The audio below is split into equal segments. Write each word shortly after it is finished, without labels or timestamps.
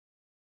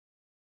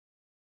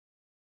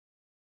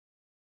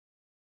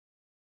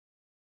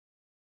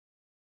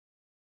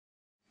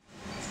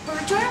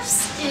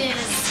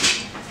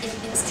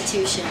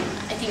institution.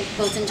 I think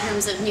both in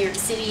terms of New York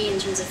City, in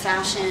terms of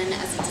fashion,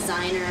 as a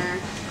designer,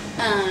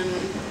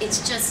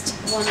 it's just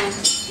one of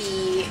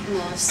the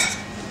most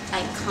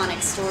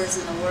iconic stores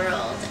in the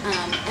world.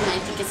 And I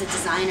think as a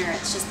designer,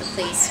 it's just the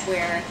place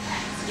where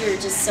you're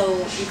just so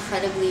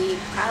incredibly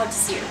proud to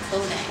see your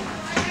clothing.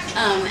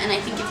 And I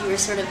think if you were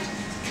sort of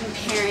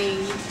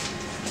comparing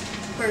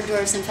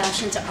Bergdorfs and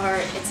fashion to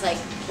art, it's like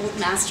old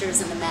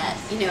masters in the Met,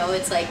 you know,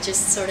 it's like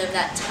just sort of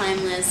that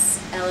timeless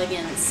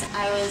elegance.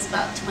 I was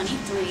about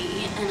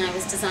 23 and I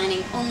was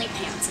designing only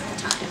pants at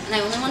the time, and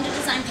I only wanted to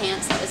design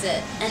pants, that was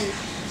it. And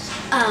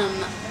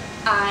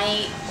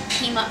I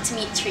came up to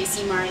meet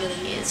Stacey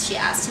Margulies. She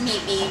asked to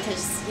meet me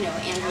because,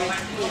 Andrew,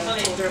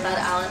 told her about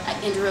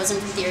Andrew Rosen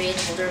from Theory had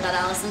told her about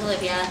Alice and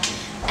Olivia,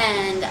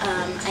 and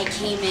I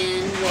came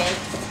in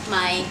with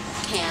my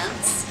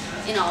pants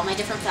in all my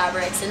different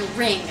fabrics and a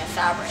ring of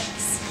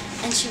fabrics.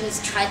 And she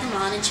tried them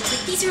on and she was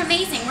like, "These are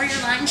amazing, where are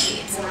your line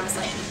sheets?" And I was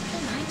like,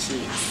 "Oh, line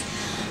sheets."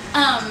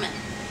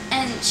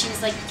 And she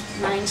was like,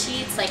 "Line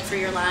sheets, like for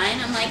your line?"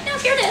 I'm like, "No,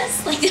 here it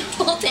is," like the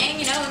whole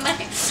thing,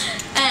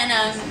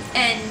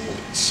 and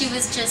she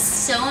was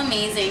just so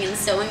amazing and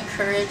so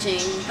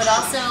encouraging, but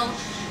also,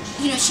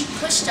 she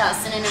pushed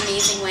us in an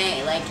amazing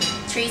way. Like,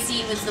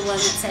 Stacey was the one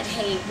that said,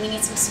 "Hey, we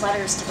need some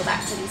sweaters to go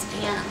back to these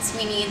pants.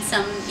 We need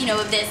some,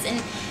 of this."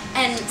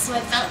 And so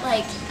I felt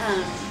like,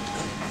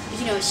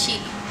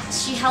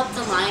 she helped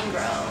the line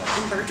grow,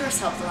 and Bergdorfs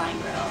helped the line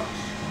grow.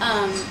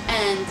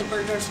 And the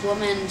Bergdorfs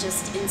woman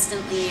just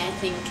instantly, I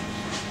think,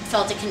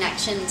 felt a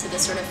connection to the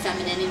sort of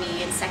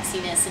femininity and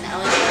sexiness and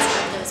elegance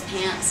of those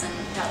pants, and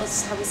that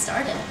was how we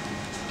started.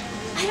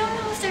 I don't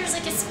know if there's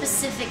like a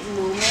specific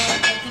moment.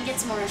 I think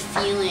it's more a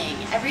feeling.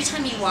 Every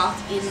time you walk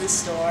in the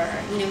store,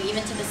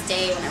 even to this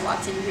day when I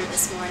walked in here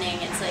this morning,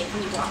 it's like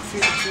when you walk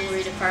through the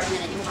jewelry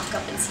department and you walk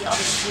up and see all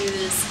the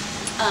shoes,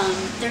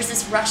 there's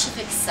this rush of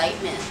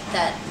excitement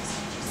that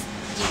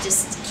you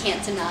just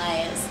can't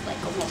deny as like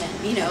a woman,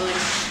 and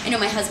I know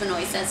my husband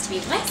always says to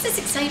me, "Why is this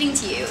exciting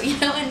to you?"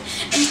 And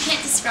you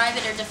can't describe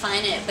it or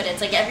define it, but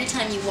it's like every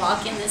time you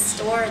walk in this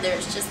store,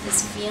 there's just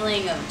this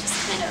feeling of just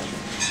kind of,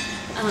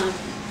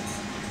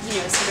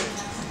 sort of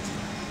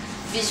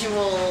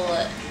visual,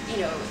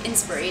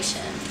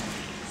 inspiration.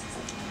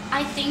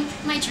 I think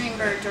my dream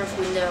Bergdorf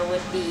window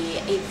would be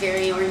a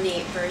very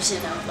ornate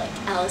version of like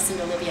Alice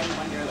and Olivia in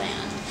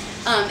Wonderland.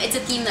 It's a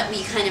theme that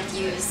we kind of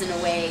use in a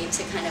way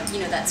to kind of,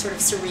 that sort of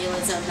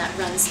surrealism that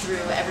runs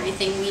through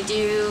everything we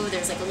do.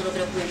 There's like a little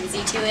bit of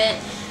whimsy to it.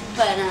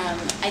 But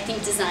I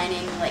think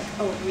designing like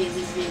a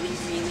really, really,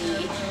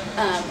 really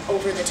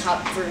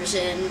over-the-top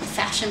version,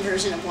 fashion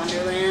version of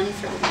Wonderland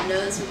for the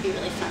windows would be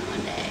really fun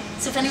one day.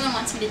 So if anyone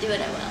wants me to do it,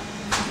 I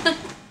will.